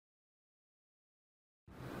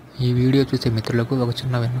ఈ వీడియో చూసే మిత్రులకు ఒక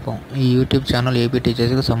చిన్న విన్నపం. ఈ యూట్యూబ్ ఛానల్ ఏపీ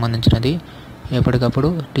టీచర్స్కి సంబంధించినది. ఎప్పటికప్పుడు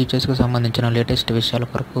టీచర్స్కి సంబంధించిన లేటెస్ట్ విషయాల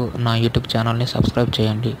కొరకు నా యూట్యూబ్ ఛానల్ని సబ్స్క్రైబ్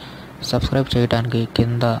చేయండి. సబ్స్క్రైబ్ చేయడానికి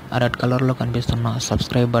కింద రెడ్ కలర్లో కనిపిస్తున్న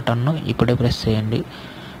సబ్స్క్రైబ్ బటన్ను ఇప్పుడే ప్రెస్ చేయండి.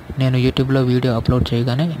 నేను యూట్యూబ్లో వీడియో అప్లోడ్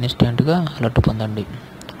చేయగానే ఇన్స్టెంట్గా అలర్ట్ పొందండి.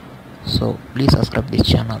 So please subscribe this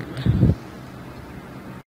channel.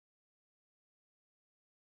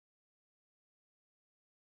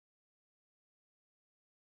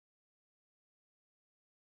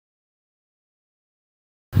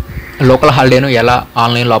 Local హాలిడేను ఎలా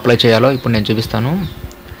ఆన్లైన్లో అప్లై చేయాలో ఇప్పుడు నేను చూపిస్తాను.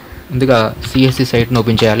 ముందుగా సిఎస్సి సైట్ను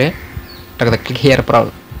ఓపెన్ చేయాలి. తర్వాత క్లిక్ హియర్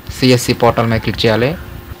సిఎస్సి పోర్టల్ మీద క్లిక్ చేయాలి.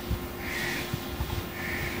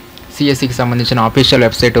 సిఎస్సికి సంబంధించిన అఫీషియల్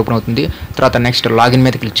వెబ్సైట్ ఓపెన్ అవుతుంది. తర్వాత నెక్స్ట్ లాగిన్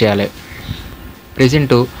మీద క్లిక్ చేయాలి.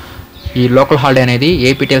 ప్రెజెంట్ ఈ లోకల్ హాలిడే అనేది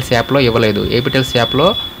APTeLS యాప్లో ఇవ్వలేదు. APTeLS యాప్లో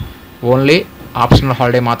ఓన్లీ ఆప్షనల్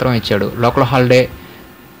హాలిడే మాత్రం ఇచ్చాడు.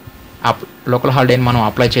 లోకల్ హాలిడేని మనం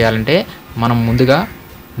అప్లై చేయాలంటే మనం ముందుగా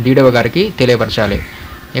DDO గారికి తెలియపరచాలి.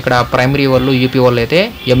 ఇక్కడ ప్రైమరీ వాళ్ళు యూపీ వాళ్ళు అయితే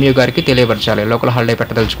MU గారికి తెలియపరచాలి లోకల్ హాలిడే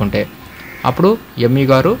పెట్టదలుచుకుంటే. అప్పుడు MU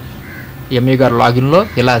గారు లాగిన్లో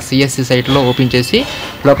ఇలా సిఎస్సి సైట్లో ఓపెన్ చేసి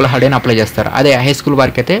లోకల్ హాలిడేని అప్లై చేస్తారు. అదే హై స్కూల్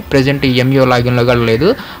వారికి అయితే ప్రజెంట్ MU లాగిన్లో కూడా లేదు,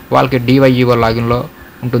 వాళ్ళకి DYEO లాగిన్లో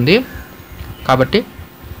ఉంటుంది. కాబట్టి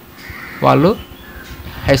వాళ్ళు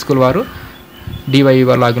హై స్కూల్ వారు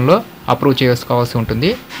DYEO లాగిన్లో అప్రూవ్ చేసుకోవాల్సి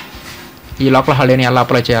ఉంటుంది. ఈ లోకల్ హాలిడేని ఎలా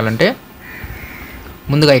అప్లై చేయాలంటే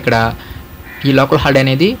ముందుగా ఇక్కడ ఈ లోకల్ హాలిడే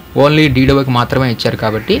అనేది ఓన్లీ DDOకి మాత్రమే ఇచ్చారు.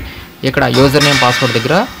 కాబట్టి ఇక్కడ యూజర్ నేమ్ పాస్వర్డ్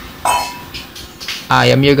దగ్గర ఆ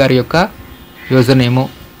MU గారి యొక్క user name,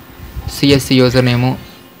 CSC user name,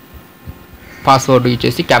 password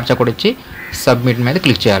ఇచ్చేసి క్యాప్చా కోడ్ ఇచ్చి సబ్మిట్ మీద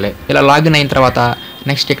క్లిక్ చేయాలి. ఇలా లాగిన్ అయిన తర్వాత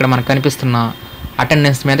నెక్స్ట్ ఇక్కడ మనకు కనిపిస్తున్న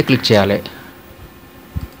అటెండెన్స్ మీద క్లిక్ చేయాలి.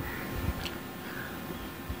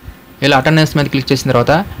 ఇలా అటెండెన్స్ మీద క్లిక్ చేసిన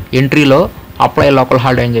తర్వాత ఎంట్రీలో అప్లై లోకల్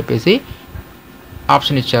హాలిడే అని చెప్పేసి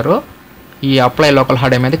ఆప్షన్ ఇచ్చారు. ఈ అప్లై లోకల్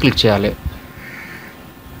హాలిడే మీద క్లిక్ చేయాలి.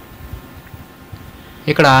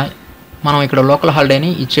 ఇక్కడ లోకల్ హాలిడేని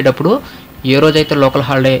ఇచ్చేటప్పుడు ఏ రోజైతే లోకల్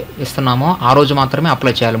హాలిడే ఇస్తున్నామో ఆ రోజు మాత్రమే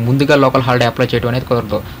అప్లై చేయాలి. ముందుగా లోకల్ హాలిడే అప్లై చేయడం అనేది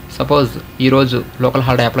కుదరదు. సపోజ్ ఈరోజు లోకల్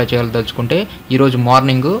హాలిడే అప్లై చేయాలదలుచుకుంటే ఈరోజు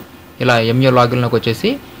మార్నింగ్ ఇలా MU లాగిన్లోకి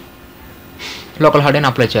వచ్చేసి లోకల్ హాలిడేని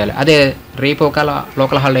అప్లై చేయాలి. అదే రేపు ఒకవేళ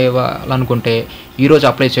లోకల్ హాలిడే ఇవ్వాలనుకుంటే ఈరోజు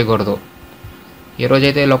అప్లై చేయకూడదు. ఏ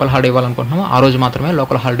రోజైతే లోకల్ హాలిడే ఇవ్వాలనుకుంటున్నామో ఆ రోజు మాత్రమే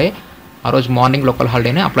ఆ రోజు మార్నింగ్ లోకల్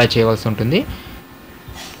హాలిడేని అప్లై చేయవలసి ఉంటుంది.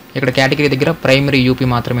 ఇక్కడ కేటగిరీ దగ్గర ప్రైమరీ యూపీ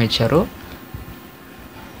మాత్రమే ఇచ్చారు.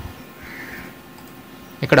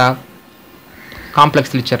 ఇక్కడ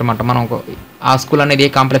కాంప్లెక్స్లు ఇచ్చారన్నమాట. మనం ఆ స్కూల్ అనేది ఏ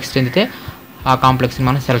కాంప్లెక్స్ చెందితే ఆ కాంప్లెక్స్ని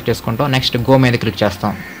మనం సెలెక్ట్ చేసుకుంటాం. నెక్స్ట్ గో మీద క్లిక్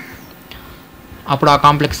చేస్తాం. అప్పుడు ఆ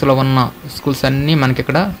కాంప్లెక్స్లో ఉన్న స్కూల్స్ అన్నీ మనకి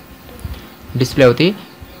ఇక్కడ డిస్ప్లే అవుతాయి.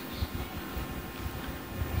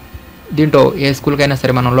 దీంట్లో ఏ స్కూల్కైనా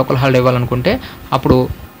సరే మనం లోకల్ హాలిడే ఇవ్వాలనుకుంటే అప్పుడు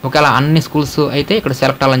ఒకవేళ అన్ని స్కూల్స్ అయితే ఇక్కడ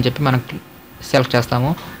సెలెక్ట్ అవ్వాలని చెప్పి మనం సెలెక్ట్ చేస్తాము.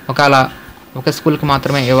 ఒకవేళ ఒక స్కూల్కి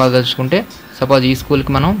మాత్రమే ఇవ్వాలదలుచుకుంటే సపోజ్ ఈ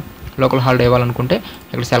స్కూల్కి మనం లోకల్ హాలిడే ఇవ్వాలనుకుంటే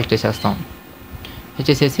ఇక్కడ సెలెక్ట్ చేసేస్తాం.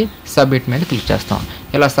 ఇచ్చేసేసి సబ్మిట్ మీద క్లిక్ చేస్తాం.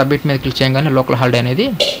 ఇలా సబ్మిట్ మీద క్లిక్ చేయగానే లోకల్ హాలిడే అనేది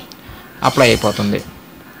అప్లై అయిపోతుంది.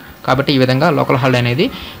 కాబట్టి ఈ విధంగా లోకల్ హాలిడే అనేది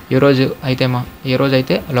ఏ రోజు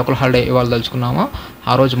అయితే లోకల్ హాలిడే ఇవ్వాలదలుచుకున్నామో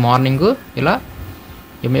ఆ రోజు మార్నింగ్ ఇలా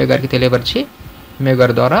MU గారికి తెలియపరిచి MU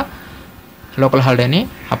గారి ద్వారా లోకల్ హాలిడేని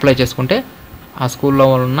అప్లై చేసుకుంటే ఆ స్కూల్లో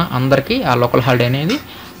ఉన్న అందరికీ ఆ లోకల్ హాలిడే అనేది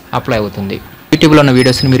అప్లై అవుతుంది. యూట్యూబ్లో ఉన్న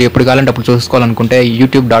వీడియోస్ని మీరు ఎప్పుడు కావాలంటే అప్పుడు చూసుకోవాలనుకుంటే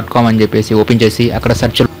youtube.com అని చెప్పేసి ఓపెన్ చేసి అక్కడ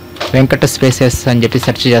సెర్చ్ వెంకట స్పేసెస్ అని చెప్పి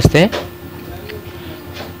సెర్చ్ చేస్తే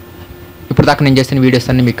ఇప్పుడు దాకా నేను చేసిన వీడియోస్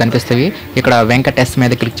అన్నీ మీకు కనిపిస్తాయి. ఇక్కడ వెంకటెస్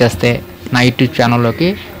మీద క్లిక్ చేస్తే నా యూట్యూబ్ ఛానల్లోకి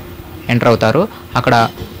ఎంటర్ అవుతారు. అక్కడ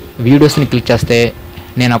వీడియోస్ని క్లిక్ చేస్తే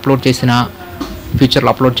నేను అప్లోడ్ చేసిన ఫ్యూచర్లో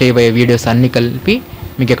అప్లోడ్ చేయబోయే వీడియోస్ అన్నీ కలిపి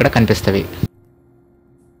మీకు ఇక్కడ కనిపిస్తాయి.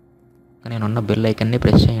 నేనున్న బెల్ ఐకాన్ని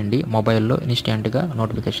ప్రెస్ చేయండి. మొబైల్లో ఇన్స్టెంట్గా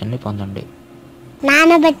నోటిఫికేషన్ని పొందండి.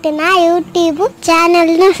 నానబెట్టిన యూట్యూబ్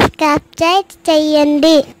ఛానల్ను సబ్స్క్రైబ్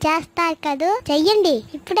చెయ్యండి. చేస్తారు కదా, చెయ్యండి,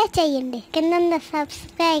 ఇప్పుడే చెయ్యండి. కింద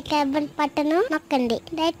సబ్స్క్రైబ్ బటన్ నొక్కండి.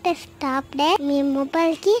 లేటెస్ట్ అప్డేట్ మీ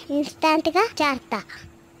మొబైల్కి ఇన్స్టెంట్గా చేస్తా.